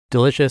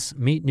Delicious,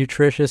 meat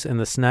nutritious, and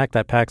the snack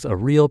that packs a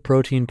real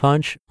protein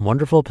punch,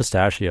 Wonderful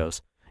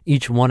Pistachios.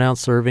 Each 1 ounce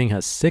serving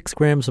has 6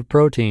 grams of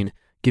protein,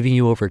 giving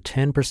you over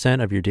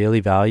 10% of your daily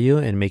value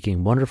and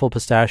making Wonderful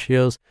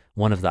Pistachios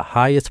one of the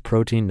highest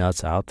protein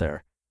nuts out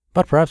there.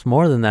 But perhaps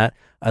more than that,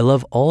 I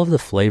love all of the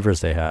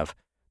flavors they have.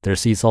 Their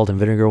sea salt and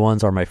vinegar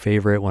ones are my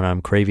favorite when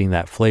I'm craving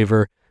that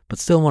flavor, but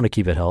still want to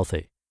keep it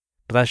healthy.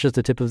 But that's just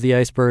the tip of the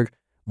iceberg.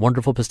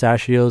 Wonderful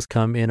Pistachios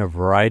come in a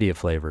variety of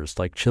flavors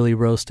like chili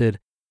roasted,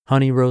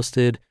 honey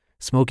roasted,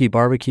 smoky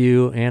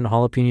barbecue, and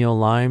jalapeno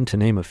lime, to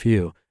name a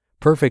few.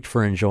 Perfect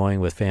for enjoying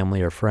with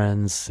family or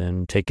friends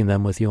and taking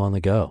them with you on the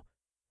go.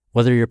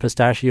 Whether you're a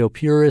pistachio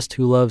purist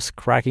who loves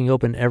cracking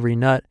open every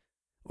nut,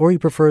 or you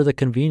prefer the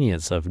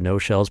convenience of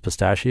no-shells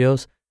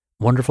pistachios,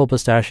 Wonderful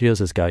Pistachios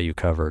has got you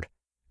covered.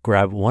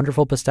 Grab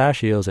Wonderful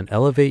Pistachios and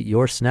elevate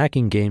your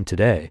snacking game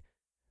today.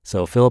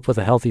 So fill up with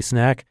a healthy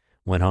snack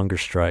when hunger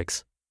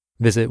strikes.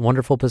 Visit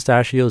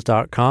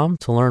wonderfulpistachios.com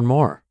to learn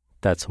more.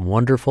 That's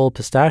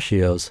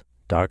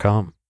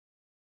wonderfulpistachios.com.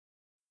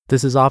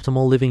 This is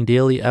Optimal Living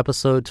Daily,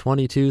 episode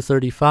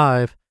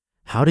 2235,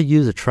 How to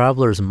Use a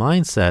Traveler's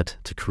Mindset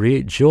to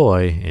Create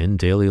Joy in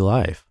Daily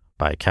Life,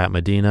 by Kat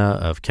Medina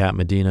of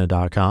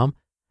katmedina.com.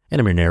 And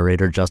I'm your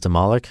narrator, Justin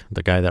Malik,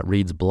 the guy that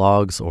reads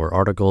blogs or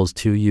articles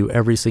to you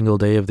every single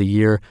day of the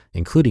year,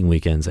 including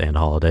weekends and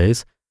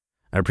holidays.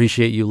 I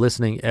appreciate you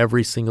listening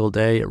every single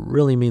day. It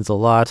really means a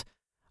lot.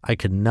 I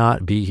could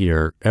not be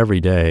here every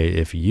day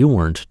if you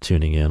weren't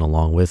tuning in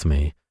along with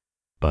me.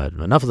 But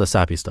enough of the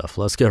sappy stuff.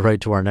 Let's get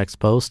right to our next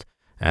post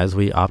as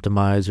we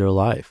optimize your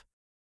life.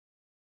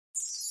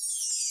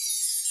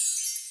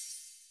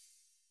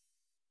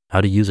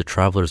 How to Use a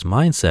Traveler's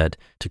Mindset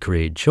to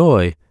Create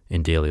Joy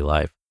in Daily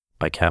Life,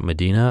 by Kat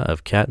Medina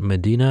of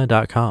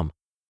katmedina.com.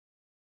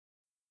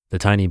 The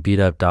tiny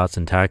beat-up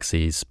Datsun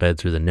taxis sped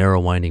through the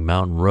narrow winding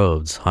mountain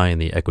roads high in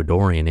the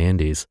Ecuadorian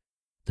Andes.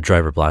 The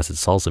driver blasted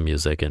salsa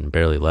music and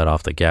barely let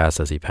off the gas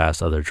as he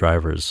passed other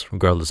drivers,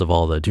 regardless of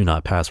all the do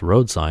not pass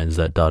road signs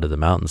that dotted the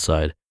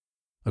mountainside.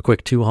 A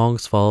quick 2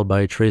 honks followed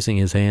by tracing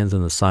his hands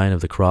in the sign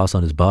of the cross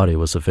on his body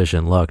was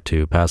sufficient luck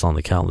to pass on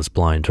the countless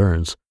blind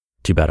turns.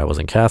 Too bad I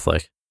wasn't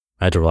Catholic.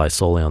 I had to rely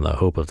solely on the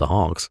hope of the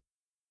honks.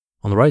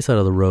 On the right side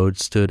of the road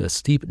stood a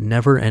steep,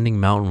 never-ending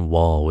mountain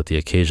wall with the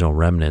occasional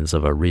remnants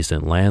of a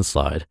recent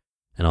landslide,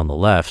 and on the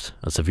left,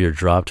 a severe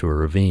drop to a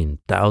ravine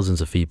thousands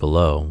of feet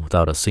below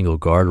without a single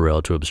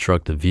guardrail to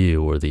obstruct the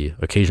view or the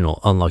occasional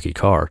unlucky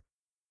car.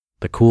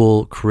 The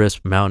cool,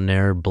 crisp mountain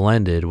air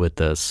blended with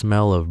the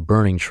smell of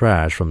burning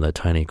trash from the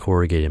tiny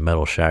corrugated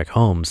metal shack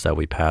homes that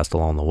we passed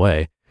along the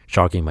way,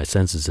 shocking my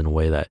senses in a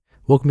way that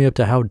woke me up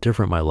to how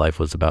different my life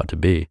was about to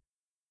be.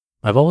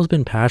 I've always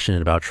been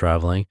passionate about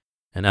traveling,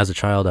 and as a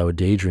child I would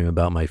daydream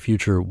about my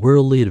future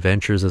worldly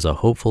adventures as a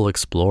hopeful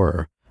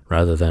explorer,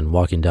 rather than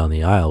walking down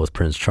the aisle with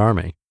Prince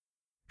Charming.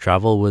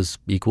 Travel was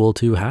equal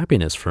to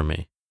happiness for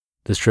me.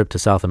 This trip to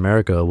South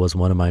America was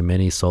one of my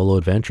many solo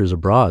adventures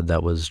abroad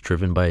that was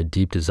driven by a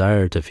deep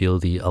desire to feel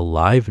the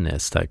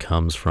aliveness that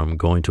comes from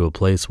going to a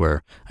place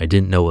where I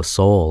didn't know a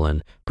soul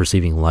and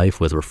perceiving life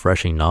with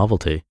refreshing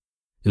novelty.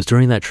 It was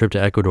during that trip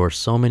to Ecuador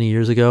so many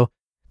years ago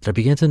that I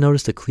began to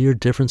notice the clear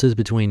differences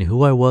between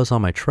who I was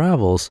on my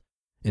travels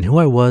and who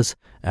I was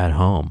at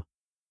home.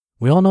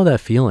 We all know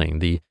that feeling,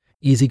 the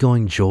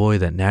easygoing joy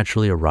that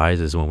naturally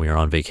arises when we are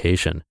on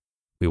vacation.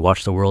 We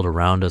watch the world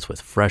around us with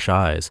fresh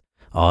eyes,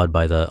 awed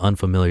by the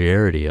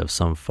unfamiliarity of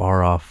some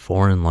far-off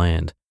foreign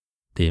land.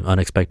 The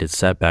unexpected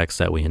setbacks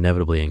that we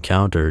inevitably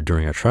encounter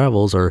during our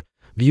travels are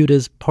viewed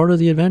as part of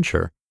the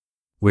adventure.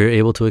 We're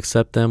able to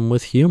accept them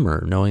with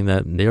humor, knowing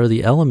that they are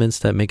the elements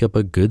that make up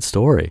a good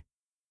story.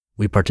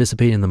 We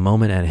participate in the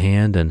moment at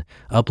hand and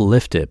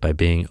uplift it by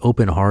being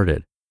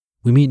open-hearted.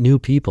 We meet new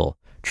people,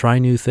 try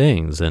new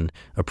things, and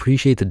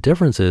appreciate the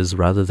differences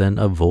rather than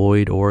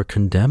avoid or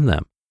condemn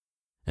them.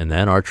 And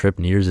then our trip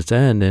nears its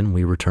end and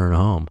we return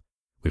home.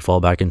 We fall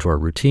back into our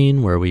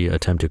routine where we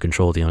attempt to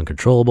control the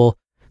uncontrollable,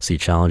 see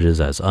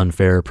challenges as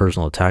unfair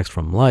personal attacks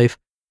from life,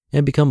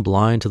 and become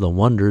blind to the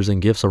wonders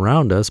and gifts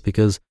around us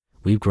because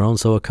we've grown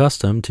so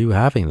accustomed to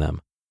having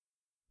them.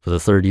 For the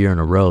 3rd year in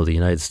a row, the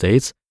United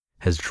States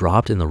has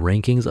dropped in the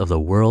rankings of the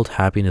World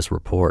Happiness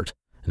Report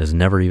and has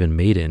never even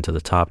made it into the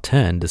top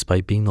 10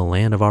 despite being the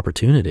land of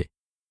opportunity.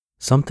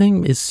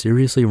 Something is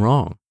seriously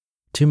wrong.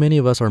 Too many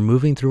of us are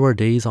moving through our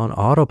days on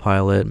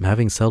autopilot,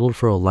 having settled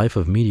for a life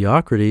of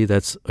mediocrity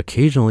that's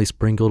occasionally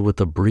sprinkled with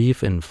the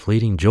brief and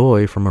fleeting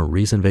joy from a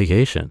recent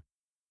vacation.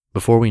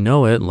 Before we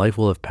know it, life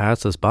will have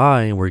passed us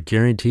by and we're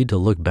guaranteed to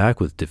look back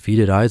with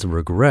defeated eyes of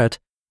regret,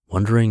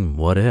 wondering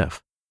what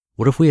if?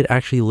 What if we had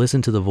actually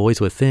listened to the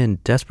voice within,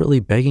 desperately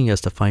begging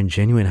us to find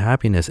genuine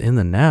happiness in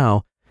the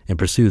now and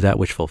pursue that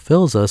which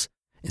fulfills us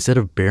instead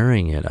of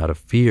burying it out of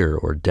fear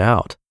or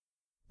doubt?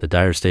 The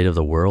dire state of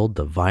the world,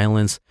 the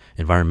violence,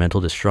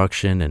 environmental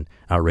destruction, and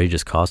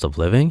outrageous cost of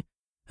living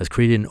has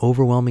created an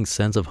overwhelming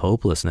sense of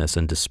hopelessness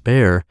and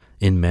despair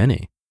in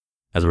many.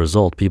 As a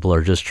result, people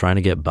are just trying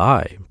to get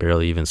by,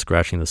 barely even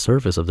scratching the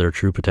surface of their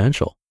true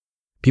potential.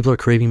 People are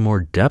craving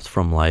more depth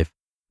from life,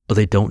 but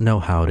they don't know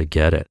how to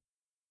get it.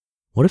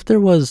 What if there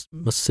was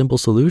a simple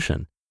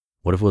solution?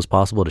 What if it was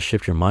possible to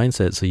shift your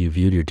mindset so you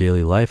viewed your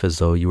daily life as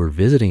though you were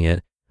visiting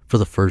it for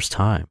the first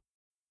time?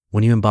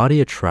 When you embody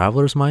a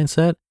traveler's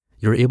mindset,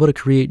 you're able to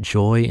create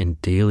joy in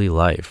daily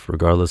life,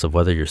 regardless of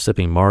whether you're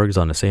sipping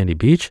margs on a sandy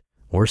beach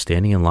or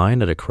standing in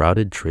line at a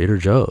crowded Trader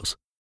Joe's.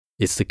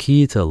 It's the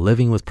key to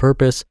living with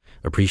purpose,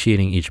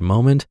 appreciating each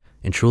moment,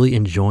 and truly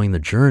enjoying the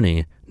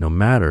journey no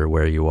matter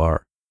where you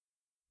are.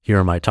 Here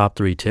are my top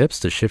 3 tips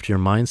to shift your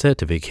mindset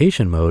to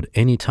vacation mode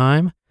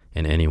anytime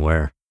and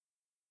anywhere.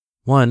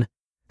 1.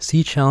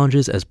 See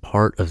challenges as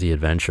part of the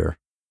adventure.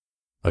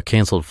 A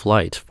canceled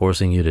flight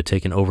forcing you to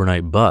take an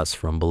overnight bus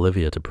from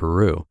Bolivia to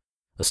Peru,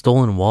 a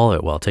stolen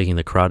wallet while taking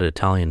the crowded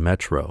Italian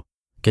metro,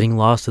 getting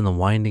lost in the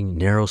winding,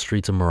 narrow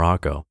streets of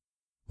Morocco.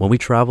 When we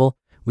travel,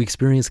 we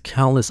experience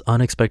countless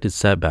unexpected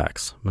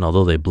setbacks, and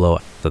although they blow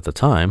at the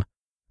time,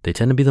 they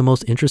tend to be the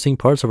most interesting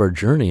parts of our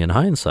journey in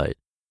hindsight.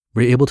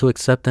 We're able to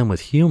accept them with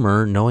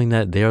humor, knowing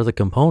that they are the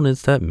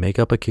components that make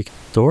up a kick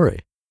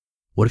story.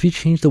 What if you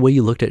changed the way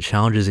you looked at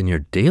challenges in your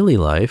daily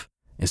life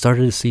and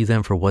started to see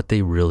them for what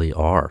they really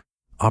are?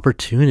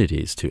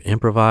 Opportunities to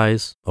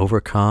improvise,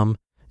 overcome,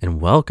 and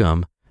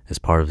welcome as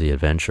part of the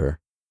adventure.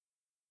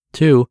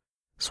 2.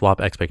 Swap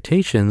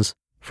expectations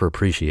for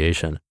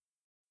appreciation.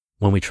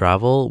 When we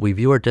travel, we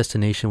view our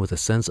destination with a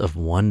sense of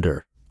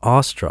wonder,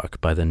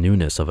 awestruck by the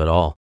newness of it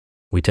all.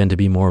 We tend to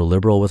be more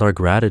liberal with our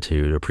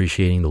gratitude,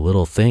 appreciating the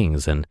little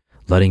things and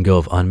letting go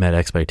of unmet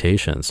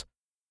expectations.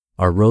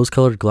 Our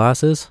rose-colored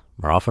glasses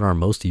are often our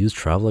most used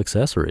travel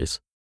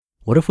accessories.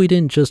 What if we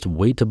didn't just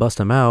wait to bust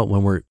them out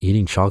when we're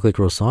eating chocolate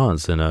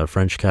croissants in a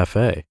French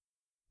cafe?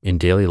 In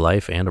daily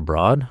life and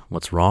abroad,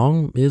 what's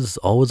wrong is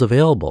always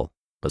available,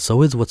 but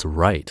so is what's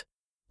right.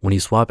 When you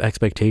swap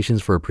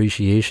expectations for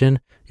appreciation,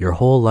 your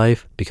whole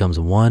life becomes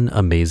one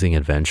amazing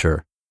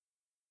adventure.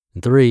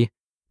 3.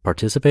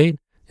 Participate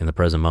in the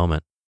present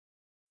moment.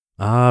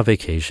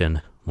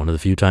 Vacation. One of the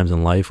few times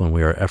in life when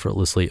we are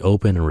effortlessly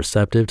open and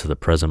receptive to the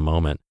present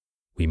moment.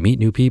 We meet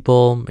new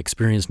people,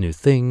 experience new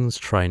things,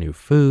 try new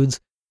foods,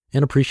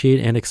 and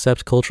appreciate and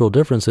accept cultural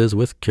differences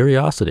with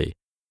curiosity.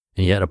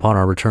 And yet upon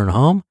our return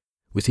home,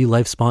 we see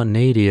life's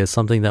spontaneity as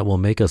something that will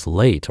make us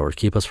late or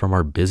keep us from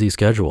our busy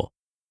schedule.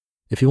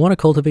 If you want to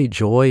cultivate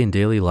joy in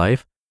daily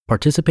life,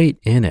 participate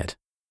in it.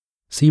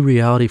 See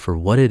reality for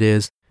what it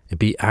is and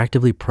be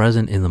actively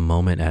present in the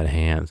moment at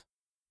hand.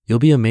 You'll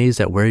be amazed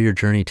at where your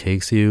journey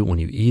takes you when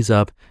you ease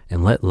up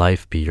and let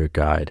life be your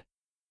guide.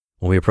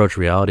 When we approach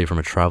reality from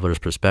a traveler's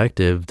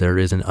perspective, there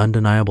is an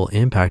undeniable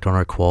impact on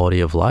our quality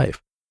of life.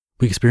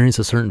 We experience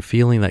a certain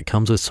feeling that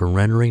comes with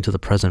surrendering to the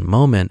present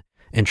moment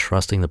and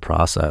trusting the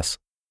process.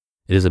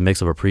 It is a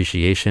mix of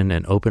appreciation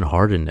and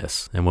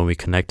open-heartedness, and when we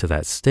connect to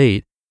that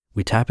state,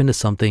 we tap into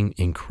something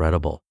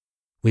incredible.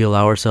 We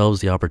allow ourselves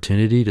the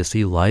opportunity to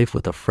see life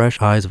with the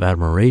fresh eyes of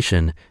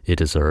admiration it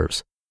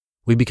deserves.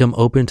 We become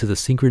open to the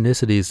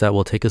synchronicities that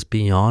will take us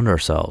beyond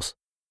ourselves.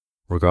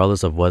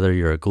 Regardless of whether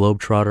you're a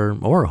globetrotter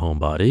or a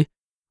homebody,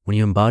 when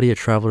you embody a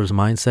traveler's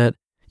mindset,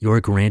 you are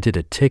granted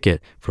a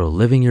ticket for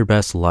living your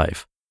best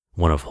life,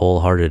 one of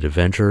wholehearted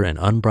adventure and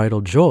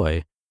unbridled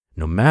joy,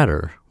 no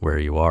matter where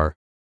you are.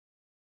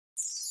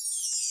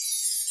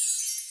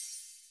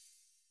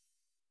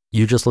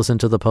 You just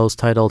listened to the post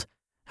titled,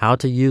 How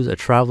to Use a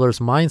Traveler's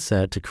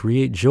Mindset to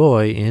Create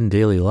Joy in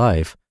Daily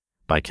Life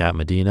by Kat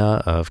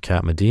Medina of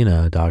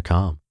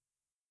catmedina.com.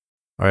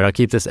 All right, I'll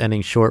keep this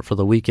ending short for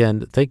the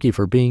weekend. Thank you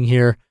for being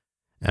here,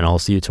 and I'll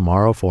see you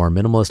tomorrow for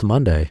Minimalist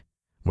Monday,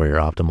 where your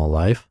optimal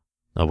life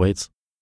awaits.